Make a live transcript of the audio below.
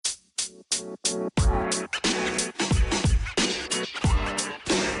Yo,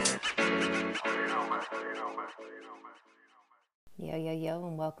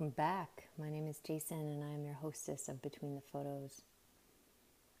 and welcome back. My name is Jason, and I am your hostess of Between the Photos.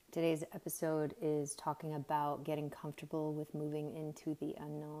 Today's episode is talking about getting comfortable with moving into the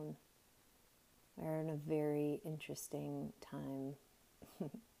unknown. We're in a very interesting time,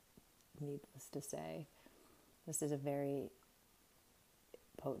 needless to say. This is a very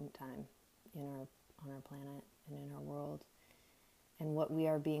potent time on our planet and in our world. And what we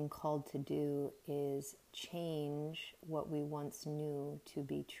are being called to do is change what we once knew to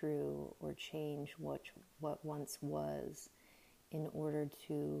be true, or change what once was, in order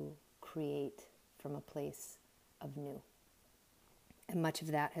to create from a place of new. And much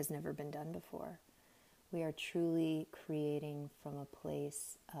of that has never been done before. We are truly creating from a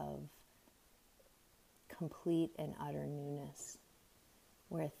place of complete and utter newness,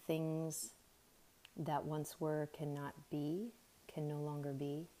 where things that once were cannot be, can no longer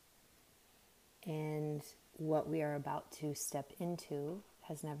be, and what we are about to step into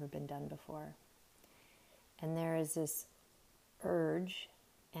has never been done before. And there is this urge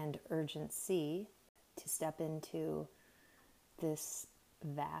and urgency to step into this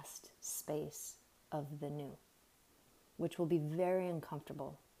vast space of the new, which will be very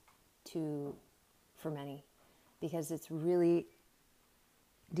uncomfortable for many, because it's really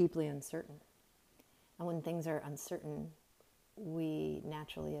deeply uncertain. And when things are uncertain, we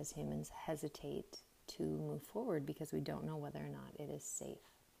naturally as humans hesitate to move forward because we don't know whether or not it is safe.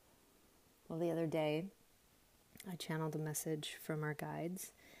 Well, the other day, I channeled a message from our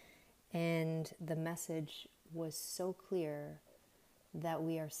guides, and the message was so clear that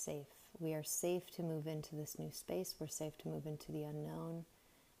we are safe. We are safe to move into this new space. We're safe to move into the unknown,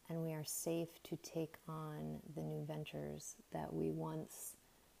 and we are safe to take on the new ventures that we once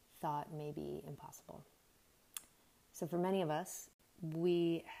thought may be impossible. So for many of us,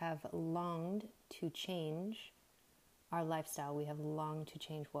 we have longed to change our lifestyle. We have longed to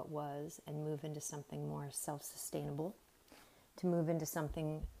change what was and move into something more self-sustainable, to move into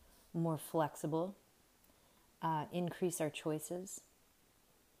something more flexible, increase our choices,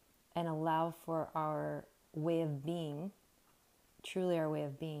 and allow for our way of being, truly our way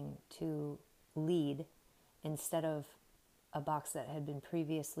of being, to lead instead of a box that had been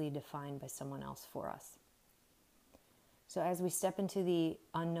previously defined by someone else for us. So as we step into the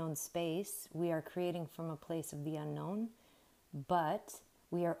unknown space, we are creating from a place of the unknown, but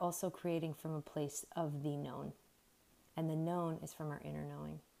we are also creating from a place of the known. And the known is from our inner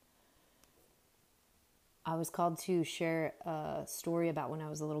knowing. I was called to share a story about when I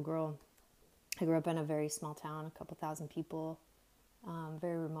was a little girl. I grew up in a very small town, a couple thousand people,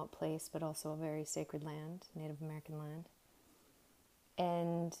 very remote place, but also a very sacred land, Native American land.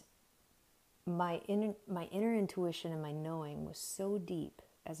 And my inner intuition and my knowing was so deep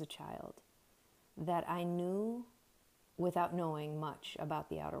as a child that I knew without knowing much about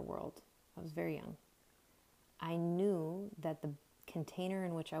the outer world. I was very young. I knew that the container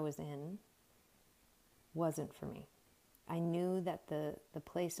in which I was in wasn't for me. I knew that the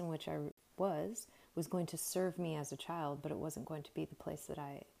place in which I was going to serve me as a child, but it wasn't going to be the place that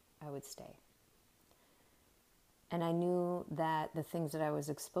I would stay. And I knew that the things that I was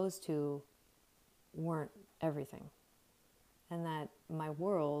exposed to weren't everything. And that my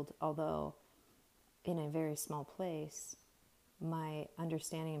world, although in a very small place, my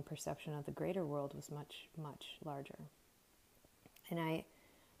understanding and perception of the greater world was much, much larger. And I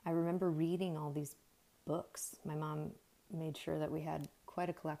remember reading all these books. My mom made sure that we had quite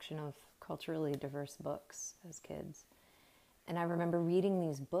a collection of culturally diverse books as kids. And I remember reading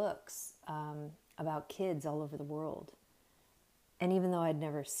these books about kids all over the world. And even though I'd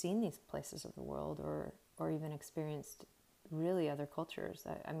never seen these places of the world or even experienced really other cultures,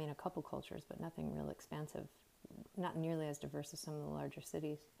 I mean a couple cultures, but nothing real expansive, not nearly as diverse as some of the larger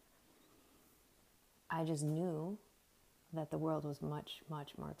cities, I just knew that the world was much,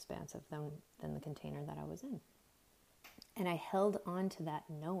 much more expansive than the container that I was in. And I held on to that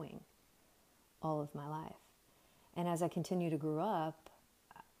knowing all of my life. And as I continued to grow up,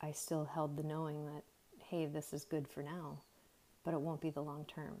 I still held the knowing that, hey, this is good for now, but it won't be the long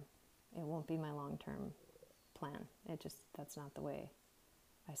term. It won't be my long-term plan. That's not the way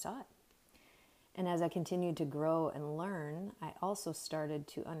I saw it. And as I continued to grow and learn, I also started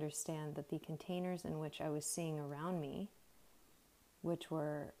to understand that the containers in which I was seeing around me, which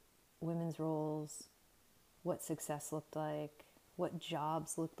were women's roles, what success looked like, what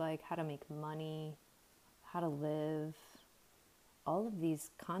jobs looked like, how to make money, how to live, all of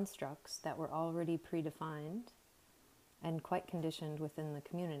these constructs that were already predefined and quite conditioned within the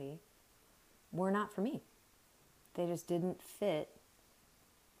community, were not for me. They just didn't fit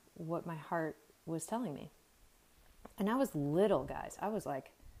what my heart was telling me. And I was little, guys. I was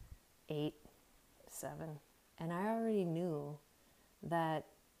like 8, 7. And I already knew that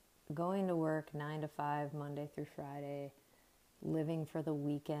going to work 9 to 5, Monday through Friday, living for the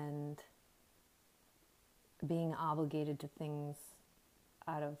weekend, being obligated to things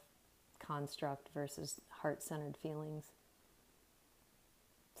out of construct versus heart-centered feelings,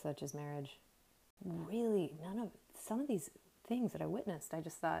 such as marriage. Really, some of these things that I witnessed, I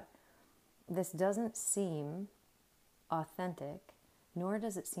just thought, this doesn't seem authentic, nor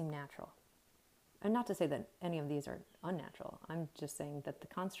does it seem natural. And not to say that any of these are unnatural. I'm just saying that the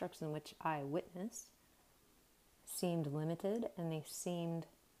constructs in which I witnessed seemed limited, and they seemed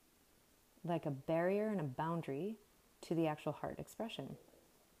like a barrier and a boundary to the actual heart expression.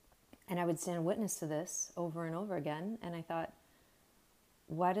 And I would stand witness to this over and over again, and I thought,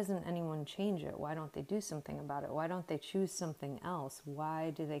 why doesn't anyone change it? Why don't they do something about it? Why don't they choose something else? Why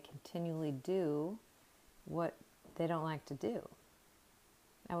do they continually do what they don't like to do?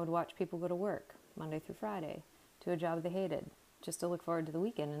 I would watch people go to work Monday through Friday to a job they hated just to look forward to the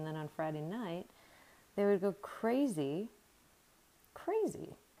weekend. And then on Friday night, they would go crazy.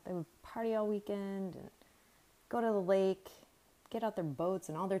 They would party all weekend and go to the lake, get out their boats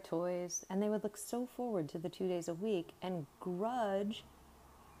and all their toys. And they would look so forward to the 2 days a week and grudge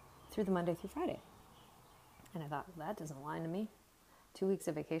through the Monday through Friday. And I thought, well, that doesn't align to me. 2 weeks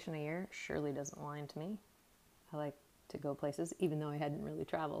of vacation a year surely doesn't align to me. I like to go places, even though I hadn't really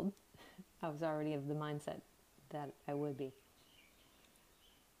traveled. I was already of the mindset that I would be.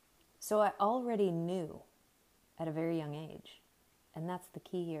 So I already knew at a very young age, and that's the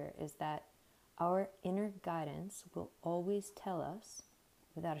key here, is that our inner guidance will always tell us,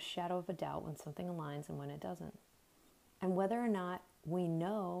 without a shadow of a doubt, when something aligns and when it doesn't. And whether or not we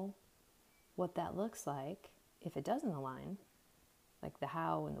know what that looks like, if it doesn't align, like the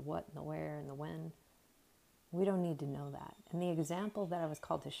how and the what and the where and the when, we don't need to know that. And the example that I was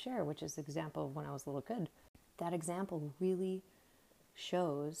called to share, which is the example of when I was a little kid, that example really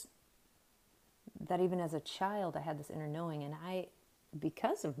shows that even as a child, I had this inner knowing, and I,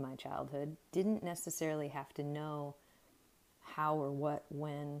 because of my childhood, didn't necessarily have to know how or what,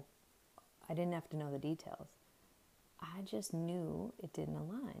 when. I didn't have to know the details. I just knew it didn't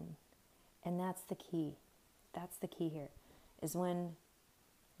align. And that's the key. That's the key here, is when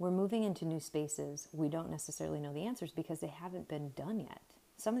we're moving into new spaces, we don't necessarily know the answers because they haven't been done yet.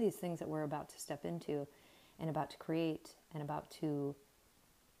 Some of these things that we're about to step into and about to create and about to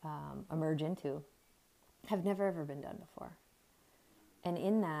emerge into have never ever been done before. And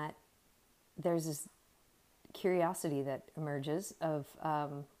in that, there's this curiosity that emerges of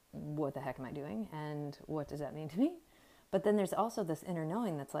what the heck am I doing and what does that mean to me? But then there's also this inner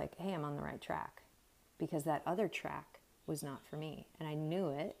knowing that's like, hey, I'm on the right track, because that other track was not for me. And I knew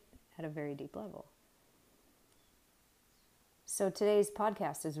it at a very deep level. So today's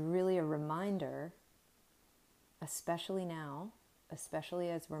podcast is really a reminder, especially now, especially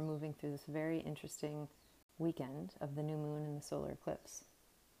as we're moving through this very interesting weekend of the new moon and the solar eclipse,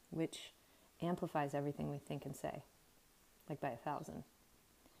 which amplifies everything we think and say, like by 1,000.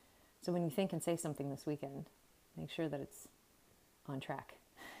 So when you think and say something this weekend, make sure that it's on track,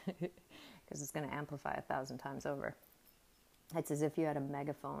 because it's going to amplify 1,000 times over. It's as if you had a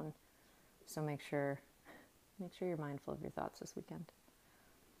megaphone. So make sure you're mindful of your thoughts this weekend.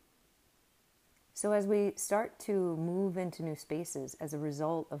 So as we start to move into new spaces as a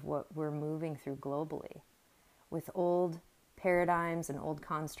result of what we're moving through globally, with old paradigms and old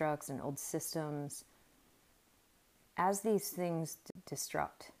constructs and old systems, as these things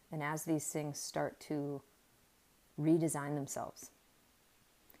destruct and as these things start to redesign themselves,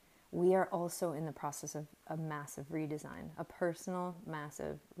 we are also in the process of a massive redesign, a personal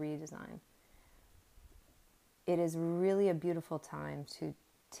massive redesign. It is really a beautiful time to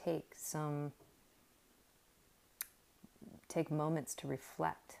take moments to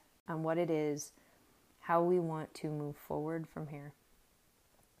reflect on what it is, how we want to move forward from here,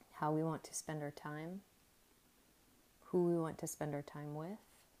 how we want to spend our time, who we want to spend our time with,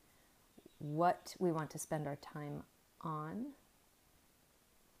 what we want to spend our time on,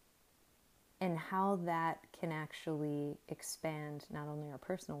 and how that can actually expand not only our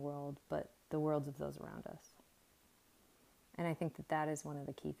personal world, but the worlds of those around us. And I think that that is one of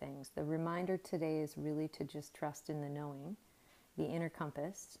the key things. The reminder today is really to just trust in the knowing, the inner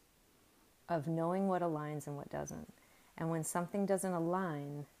compass of knowing what aligns and what doesn't. And when something doesn't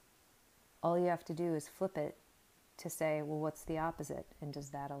align, all you have to do is flip it to say, well, what's the opposite? And does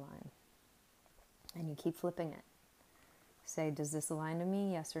that align? And you keep flipping it Say, does this align to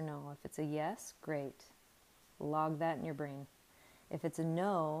me? Yes or no? If it's a yes, great. Log that in your brain. If it's a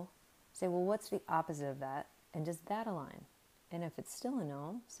no, say, well, what's the opposite of that? And does that align? And if it's still a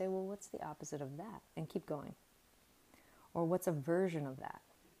no, say, well, what's the opposite of that? And keep going. Or what's a version of that?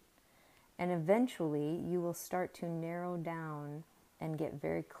 And eventually you will start to narrow down and get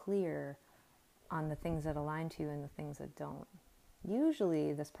very clear on the things that align to you and the things that don't.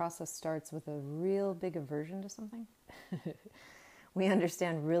 Usually this process starts with a real big aversion to something. We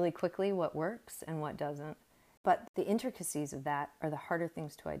understand really quickly what works and what doesn't. But the intricacies of that are the harder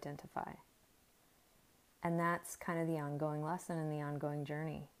things to identify. And that's kind of the ongoing lesson and the ongoing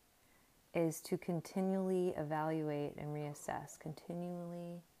journey, is to continually evaluate and reassess,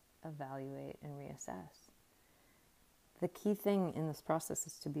 continually evaluate and reassess. The key thing in this process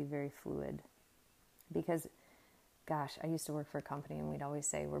is to be very fluid, because, gosh, I used to work for a company and we'd always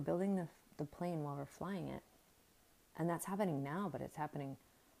say, we're building the plane while we're flying it. And that's happening now, but it's happening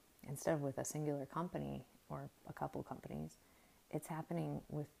instead of with a singular company or a couple companies, it's happening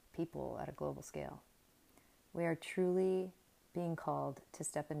with people at a global scale. We are truly being called to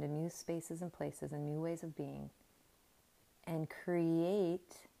step into new spaces and places and new ways of being and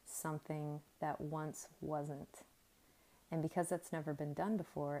create something that once wasn't. And because that's never been done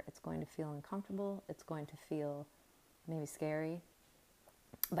before, it's going to feel uncomfortable, it's going to feel maybe scary.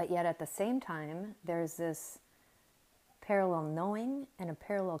 But yet at the same time, there's this parallel knowing and a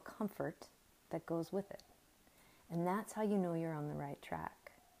parallel comfort that goes with it. And that's how you know you're on the right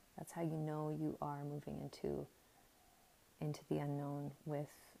track. That's how you know you are moving into the unknown with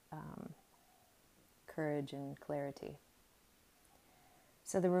courage and clarity.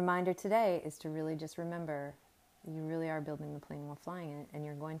 So the reminder today is to really just remember, you really are building the plane while flying it, and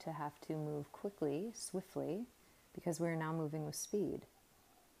you're going to have to move quickly, swiftly, because we're now moving with speed.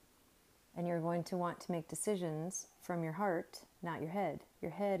 And you're going to want to make decisions from your heart, not your head.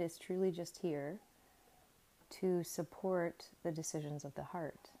 Your head is truly just here to support the decisions of the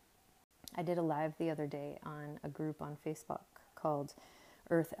heart. I did a live the other day on a group on Facebook called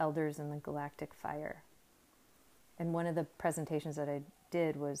Earth Elders and the Galactic Fire. And one of the presentations that I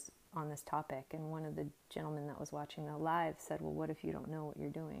did was on this topic. And one of the gentlemen that was watching the live said, well, what if you don't know what you're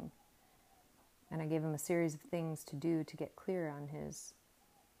doing? And I gave him a series of things to do to get clear on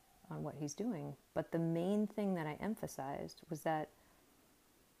what he's doing. But the main thing that I emphasized was that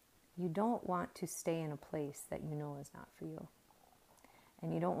you don't want to stay in a place that you know is not for you.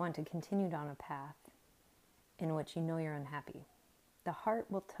 And you don't want to continue down a path in which you know you're unhappy. The heart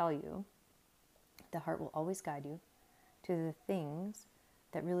will tell you, the heart will always guide you to the things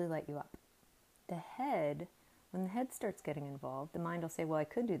that really light you up. The head, when the head starts getting involved, the mind will say, well, I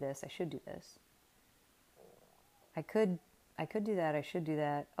could do this, I should do this. I could do that, I should do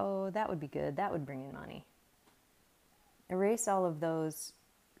that. Oh, that would be good, that would bring in money. Erase all of those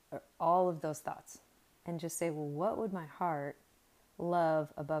thoughts and just say, well, what would my heart love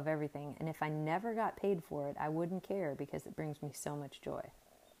above everything? And if I never got paid for it, I wouldn't care, because it brings me so much joy.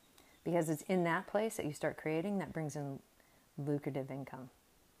 Because it's in that place that you start creating that brings in lucrative income.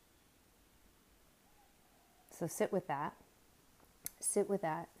 So sit with that. Sit with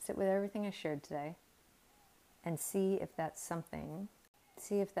everything I shared today, and see if that's something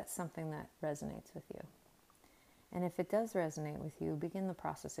that resonates with you. And if it does resonate with you, begin the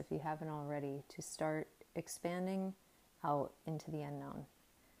process, if you haven't already, to start expanding out into the unknown.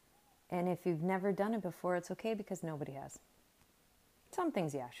 And if you've never done it before, it's okay, because nobody has. Some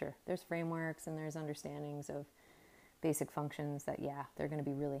things, yeah, sure. There's frameworks and there's understandings of basic functions that, yeah, they're going to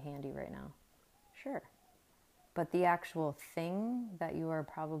be really handy right now. Sure. But the actual thing that you are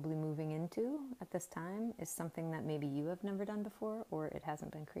probably moving into at this time is something that maybe you have never done before, or it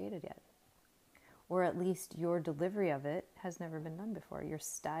hasn't been created yet. Or at least your delivery of it has never been done before. Your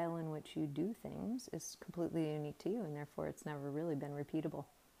style in which you do things is completely unique to you, and therefore it's never really been repeatable,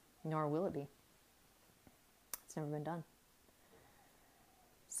 nor will it be. It's never been done.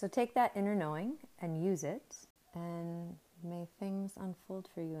 So take that inner knowing and use it, and may things unfold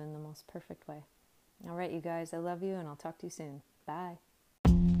for you in the most perfect way. All right, you guys, I love you, and I'll talk to you soon. Bye.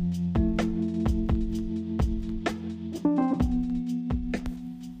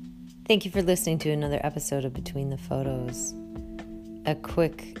 Thank you for listening to another episode of Between the Photos. A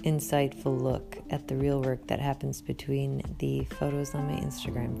quick, insightful look at the real work that happens between the photos on my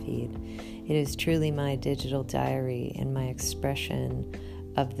Instagram feed. It is truly my digital diary and my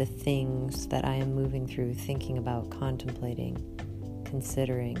expression of the things that I am moving through, thinking about, contemplating,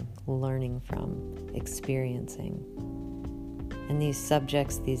 considering, learning from, experiencing. And these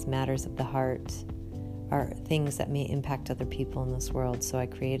subjects, these matters of the heart, are things that may impact other people in this world. So I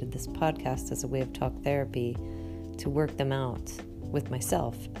created this podcast as a way of talk therapy to work them out with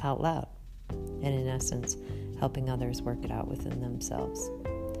myself out loud. And in essence, helping others work it out within themselves.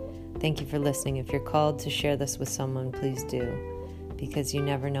 Thank you for listening. If you're called to share this with someone, please do, because you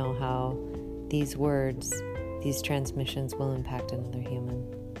never know how these words, these transmissions will impact another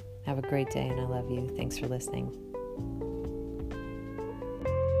human. Have a great day, and I love you. Thanks for listening.